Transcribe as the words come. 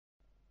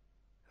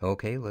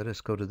Okay, let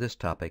us go to this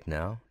topic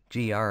now,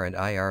 GR and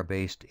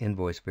IR-based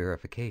invoice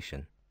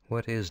verification.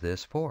 What is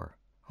this for?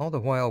 All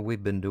the while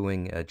we've been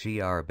doing a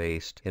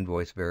GR-based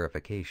invoice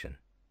verification.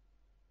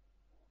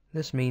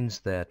 This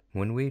means that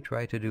when we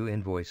try to do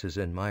invoices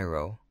in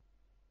Miro,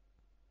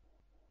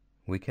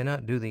 we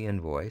cannot do the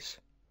invoice.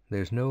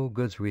 There's no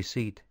goods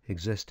receipt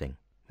existing.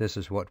 This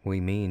is what we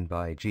mean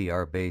by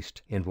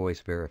GR-based invoice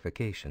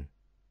verification.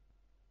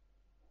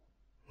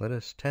 Let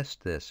us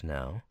test this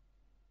now.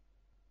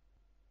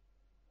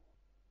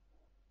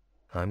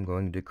 I'm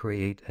going to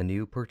create a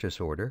new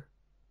purchase order.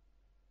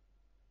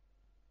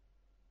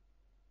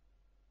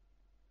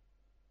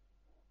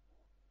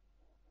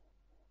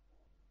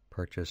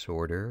 Purchase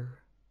order.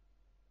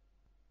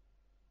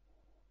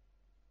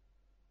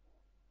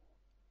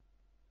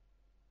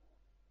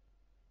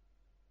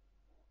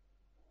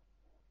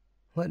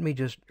 Let me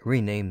just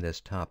rename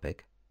this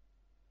topic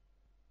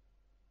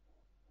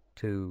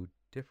to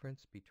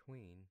Difference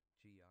Between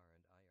GR and IR-based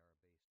invoice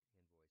verification.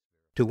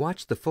 To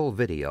watch the full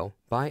video,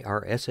 buy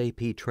our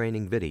SAP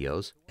training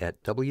videos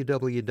at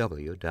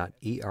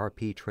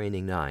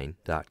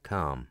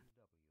www.erptraining9.com.